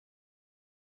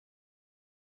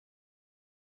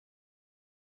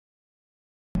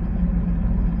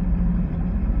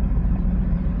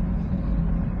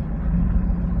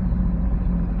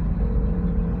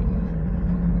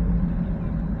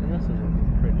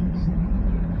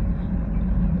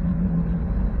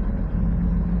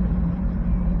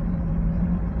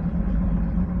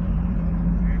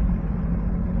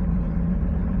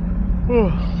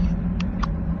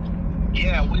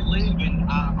Yeah, we leaving.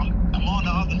 I'm on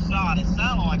the other side. It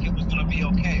sounded like it was gonna be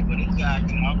okay, but it's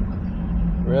acting up.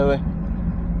 Really?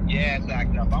 Yeah, it's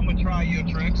acting up. I'm gonna try your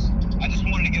tricks. I just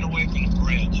wanted to get away from the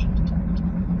bridge.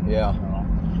 Yeah.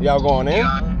 Y'all going in?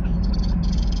 Yeah.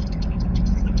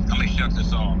 Let me shut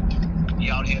this off.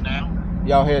 You out here now?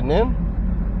 Y'all heading in?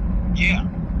 Yeah.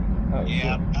 Oh,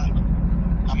 Yeah. shit.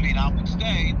 I mean, I would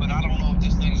stay, but I don't know if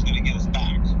this thing's gonna get us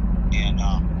back. And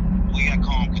we got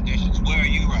calm conditions. Where are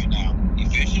you right now? You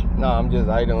fishing? No, I'm just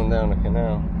idling down the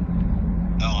canal.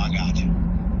 Oh, I got you.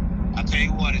 I tell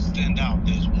you what, it's thinned out.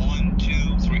 There's 1,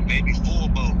 2, 3, maybe 4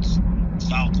 boats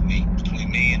south of me, between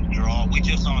me and the draw. We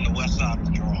just on the west side of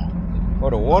the draw. Oh,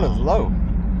 the water's low.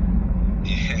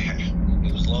 Yeah,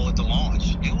 it was low at the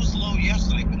launch. It was low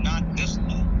yesterday, but not this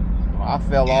low. Well, I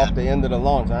fell off the end of the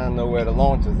launch. I didn't know where the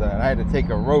launch is at. I had to take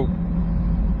a rope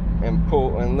and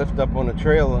pull and lift up on the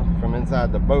trailer from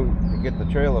inside the boat to get the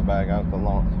trailer back out the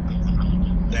launch.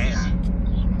 Damn.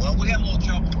 Well, we had a little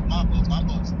trouble with my boat. My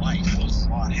boat's light. It was a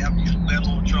lot heavier. We had a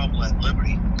little trouble at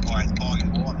Liberty, or at Boggy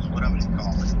Waters, whatever they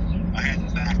call it. I had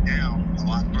to back down a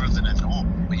lot further than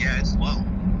normal. But yeah, it's low.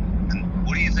 And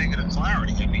what do you think of the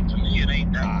clarity? I mean, to me, it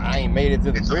ain't that. I ain't made it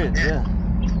to the bridge. Yeah.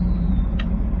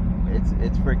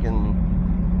 It's freaking.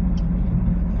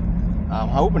 I'm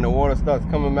hoping the water starts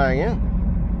coming back in.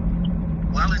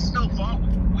 Well, it's still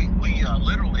falling. We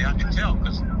literally, I can tell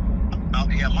because.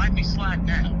 Yeah, it might be slack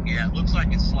now. Yeah, it looks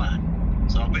like it's slack.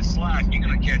 So if it's slack, you're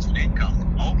going to catch an incoming.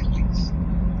 Hopefully.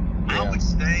 Yeah. I would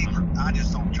stay, but I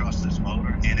just don't trust this motor,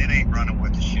 and it ain't running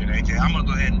worth the shit, AJ. I'm going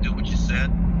to go ahead and do what you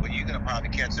said, but you're going to probably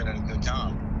catch it at a good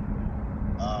time.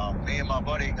 Me and my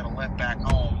buddy are going to limp back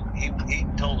home. He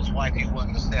told his wife he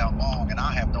wasn't going to stay out long, and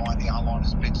I have no idea how long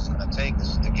this bitch is going to take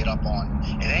us to get up on.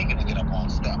 It ain't going to get up on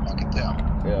step, I can tell.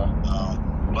 Yeah.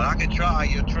 But I can try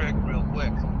your trick real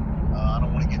quick. I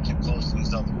don't want to get too close to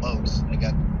these other boats. They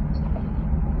got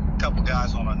a couple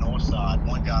guys on the north side.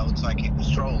 One guy looks like he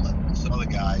was trolling. This other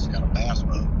guy's got a bass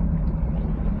boat.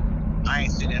 I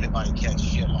ain't seen anybody catch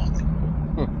shit on it.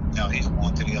 Now he's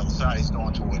going to the other side. He's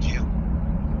going towards you.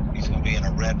 He's going to be in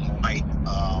a red and white,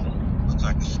 looks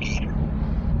like a skeeter.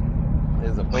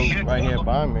 There's a boat right here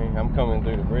by me. I'm coming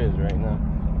through the bridge right now.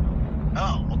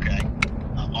 Oh, okay.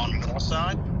 On the north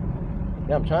side?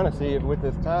 Yeah, I'm trying to see it with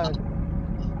this tide.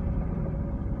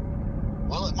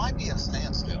 Well, it might be at a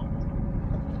standstill.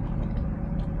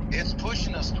 It's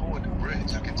pushing us toward the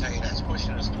bridge. I can tell you that. It's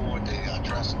pushing us toward the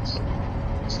trestles.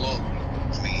 Slowly.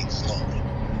 I mean, slowly.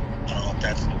 I don't know if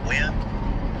that's the wind.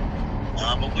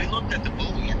 But we looked at the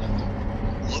buoy, and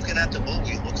looking at the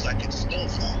buoy, it looks like it's still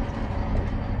falling.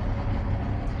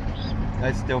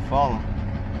 It's still falling.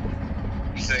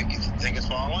 You think it's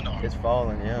falling? Or? It's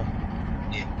falling, yeah.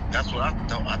 Yeah, that's what I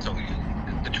told you.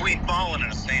 Between falling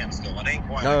and a standstill, it ain't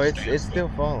quite. No, it's still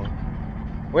falling.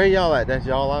 Where y'all at? That's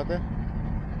y'all out there?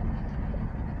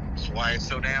 That's why it's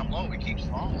so damn low. It keeps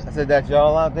falling. I said that's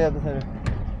y'all out there.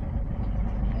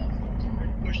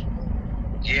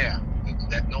 Yeah,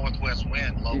 that northwest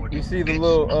wind lowered. You see the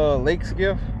little lake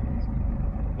skiff?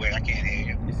 Wait, I can't hear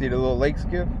you. You see the little lake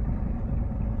skiff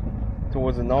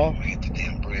towards the north? Let me hit the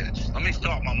damn bridge. Let me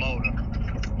start my motor.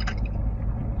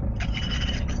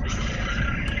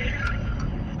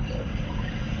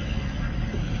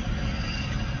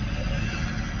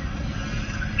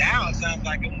 Now it sounds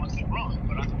like it wants to run,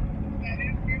 but I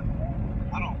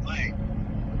don't think.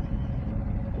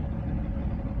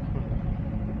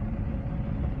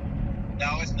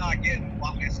 No, it's not getting.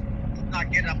 It's not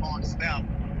getting up on step.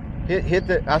 Hit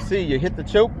the. I see you. Hit the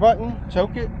choke button.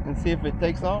 Choke it and see if it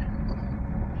takes off.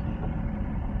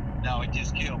 No, it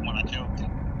just killed when I choked it.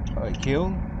 Oh, it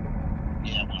killed?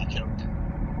 Yeah, when I choked it.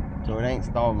 So it ain't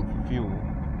starving for fuel.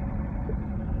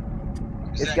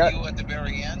 Is that you at the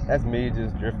very end? That's me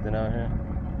just drifting out here.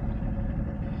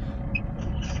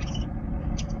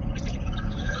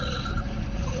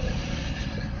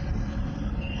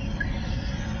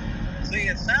 See,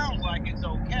 it sounds like it's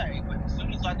okay, but as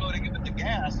soon as I go to give it the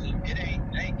gas, it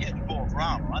ain't getting full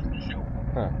throttle, that's for sure.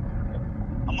 Huh.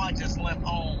 I might just limp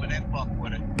home and then fuck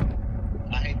with it.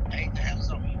 I hate to have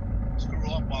something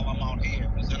screw up while I'm out here,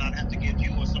 because then I'd have to get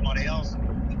you or somebody else to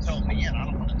tow me in. I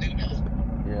don't want to do that.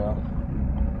 Yeah.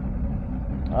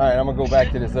 Alright, I'm going to go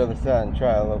back to this other side and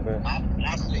try a little bit.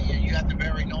 I see you. You at the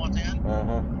very north end?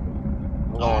 Uh-huh.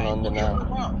 I'm going under now.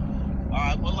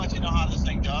 Alright, we'll let you know how this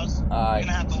thing does. Alright. You're going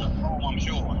to have to look home, I'm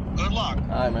sure. Good luck.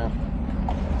 Alright, man.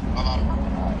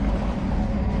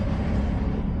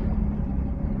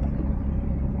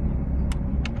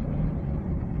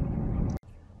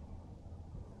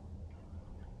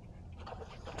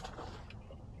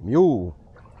 Mule.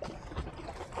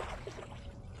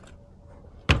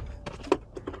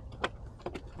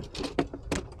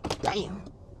 Damn.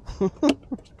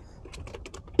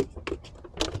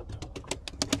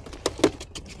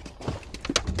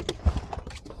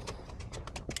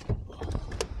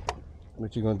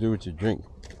 What you gonna do with your drink?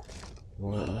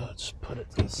 Just put it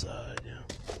to the side, yeah.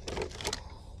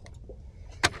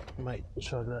 Might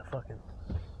chug that fucking.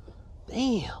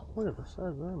 Damn, look at the size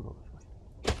of that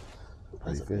motherfucker.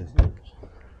 That's a big bitch.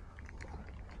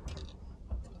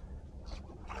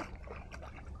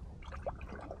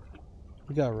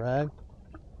 You got a rag?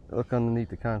 Look underneath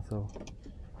the console.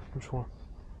 Which one?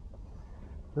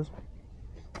 This one?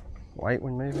 White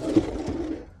one, maybe?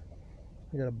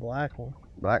 You got a black one.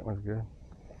 Black one's good.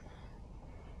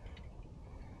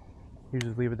 You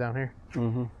just leave it down here?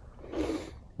 Mm-hmm.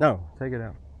 No, take it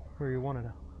out. Where you want it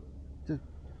at?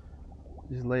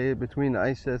 Just lay it between the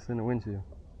ice chest and the windshield.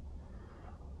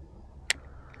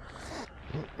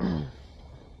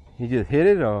 He just hit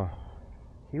it, or?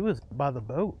 He was by the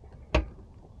boat.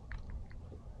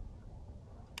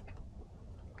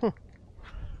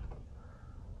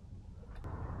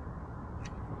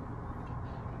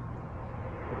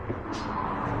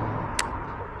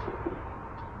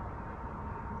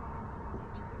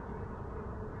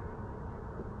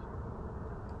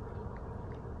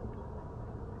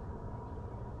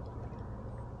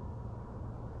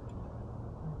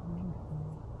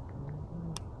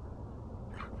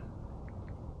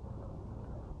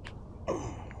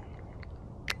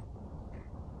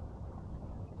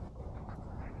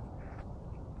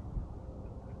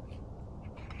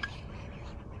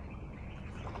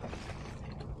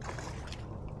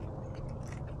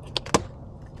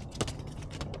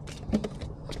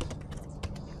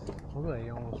 Looked like he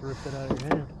almost ripped it out of your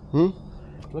hand.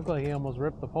 Looked like he almost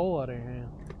ripped the pole out of your hand.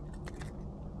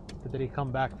 But did he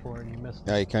come back for it and you missed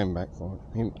it? Yeah, he came back for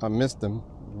it. I missed him,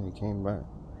 and he came back.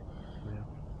 Yeah.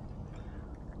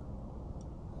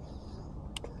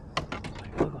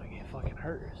 It looked like you fucking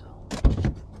hurt yourself.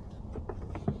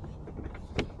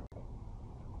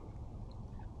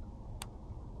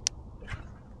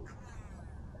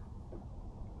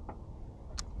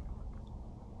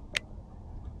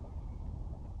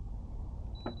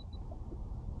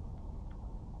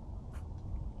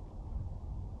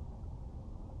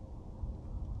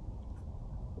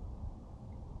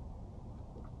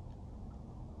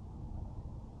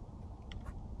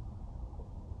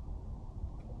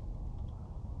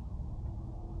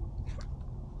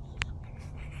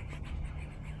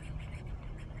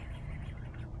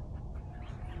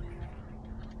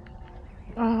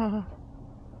 Oh,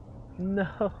 no.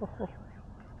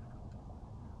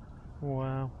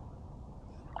 Wow.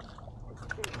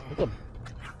 That's a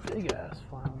big ass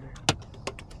flounder.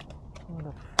 What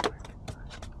the fuck?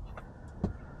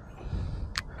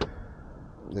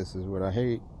 This is what I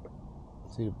hate.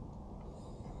 See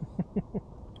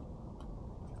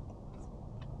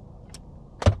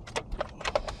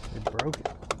It broke it.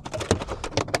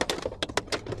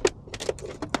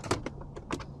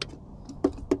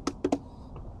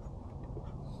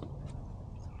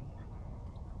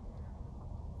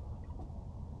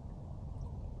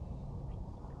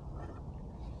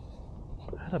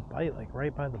 I had a bite like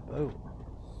right by the boat.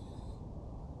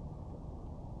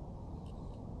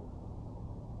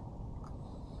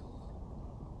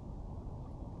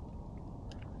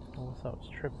 Unless I was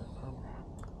tripping.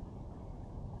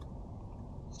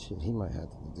 Shit, he might have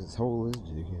to just hold his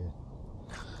jig here.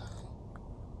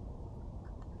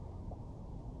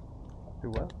 Do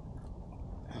what?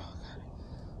 Oh, God.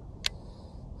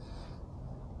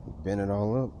 Bend it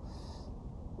all up.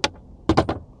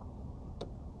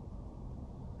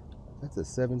 That's a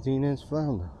 17-inch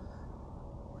flounder.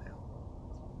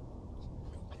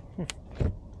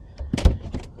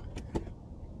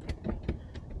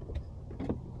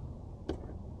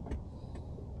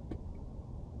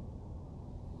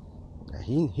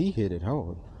 He hit it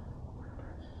hard.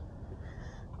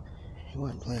 He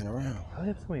wasn't playing around. I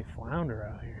have so many flounder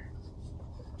out here.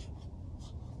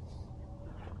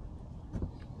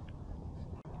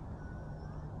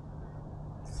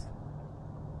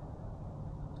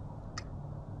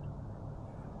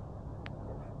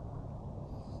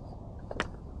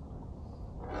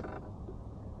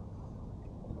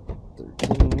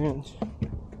 Inch.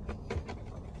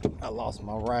 I lost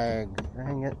my rag.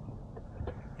 Dang it.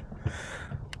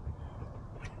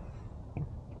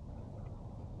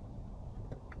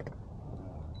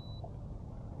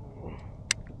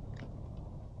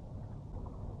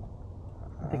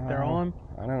 I think they're on.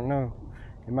 I don't know.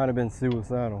 It might have been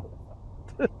suicidal.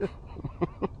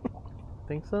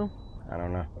 Think so? I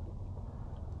don't know.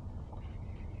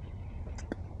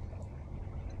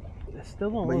 It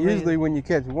still don't. But usually when you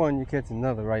catch one, you catch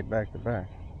another right back to back.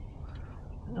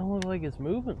 It don't look like it's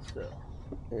moving still.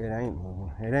 It ain't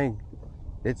moving. It ain't.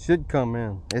 It should come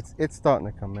in. It's starting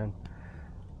to come in.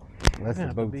 Unless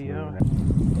the boat's moving.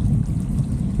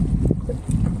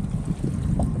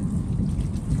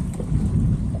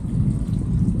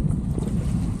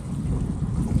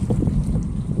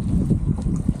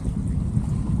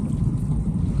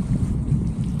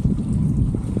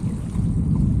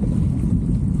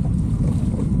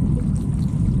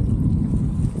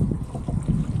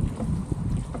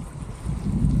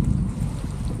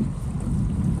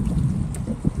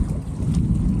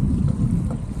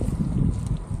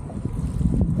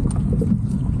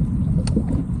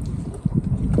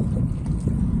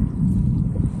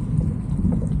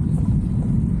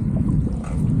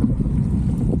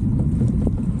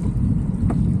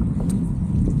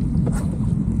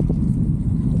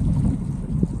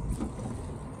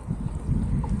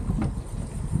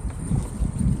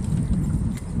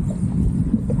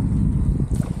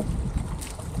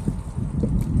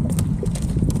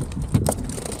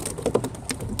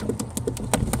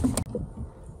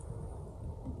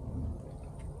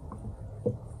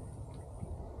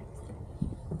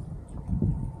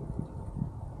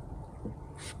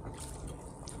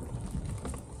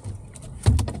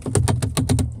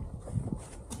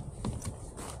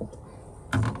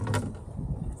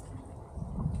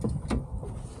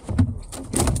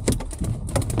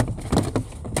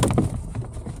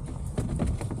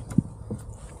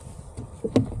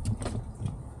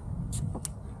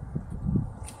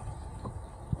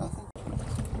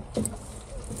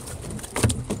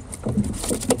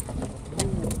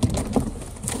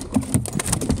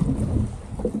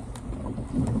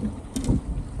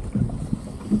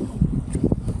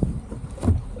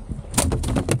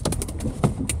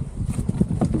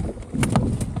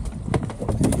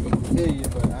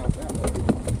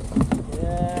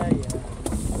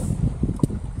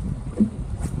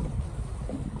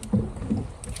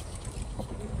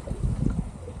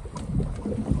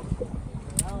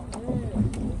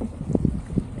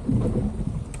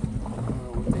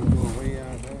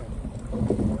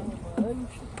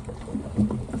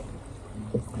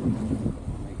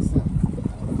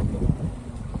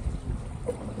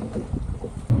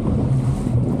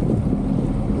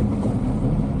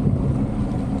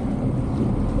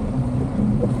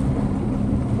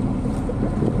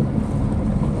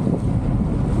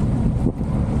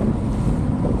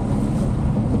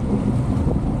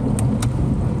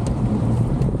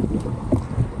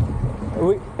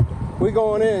 We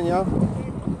going in, y'all.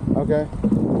 Okay.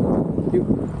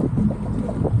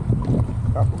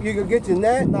 You can get your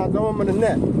net, and I'll throw them in the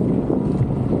net.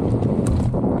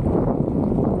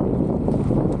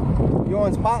 You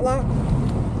on spot lock?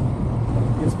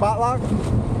 You spot lock?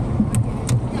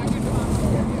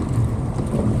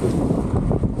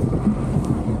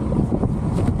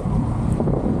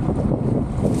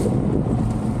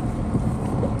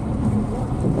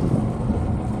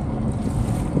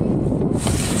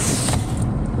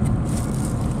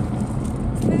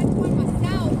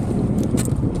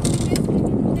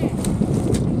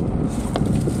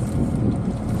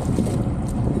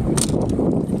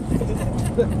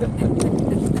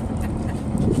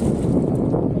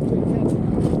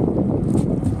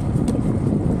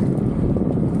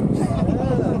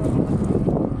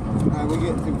 We're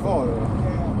getting too far though.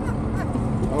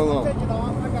 Hold on.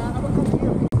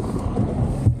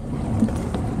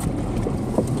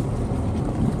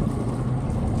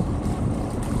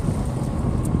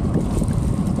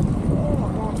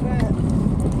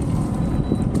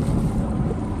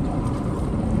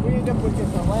 We ended up with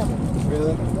just 11.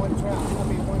 Really? One trout. I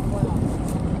mean, one cloud.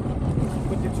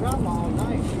 But the trout all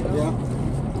night, you know? Yeah.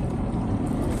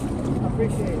 I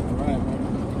appreciate it. All right, man.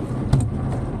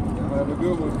 Y'all have a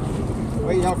good one.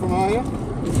 Wait, y'all from out here?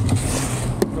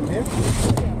 From here?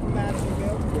 Yeah, from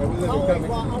Madisonville. Yeah, we live in Always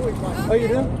Cumming. always watch. Oh, you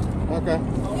do? Okay.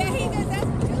 Yeah, he does that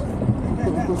too.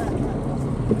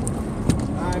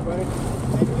 All right, buddy.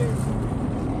 Thank you.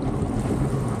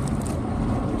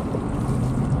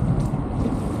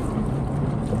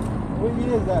 What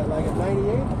year is that? Like a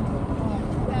 98?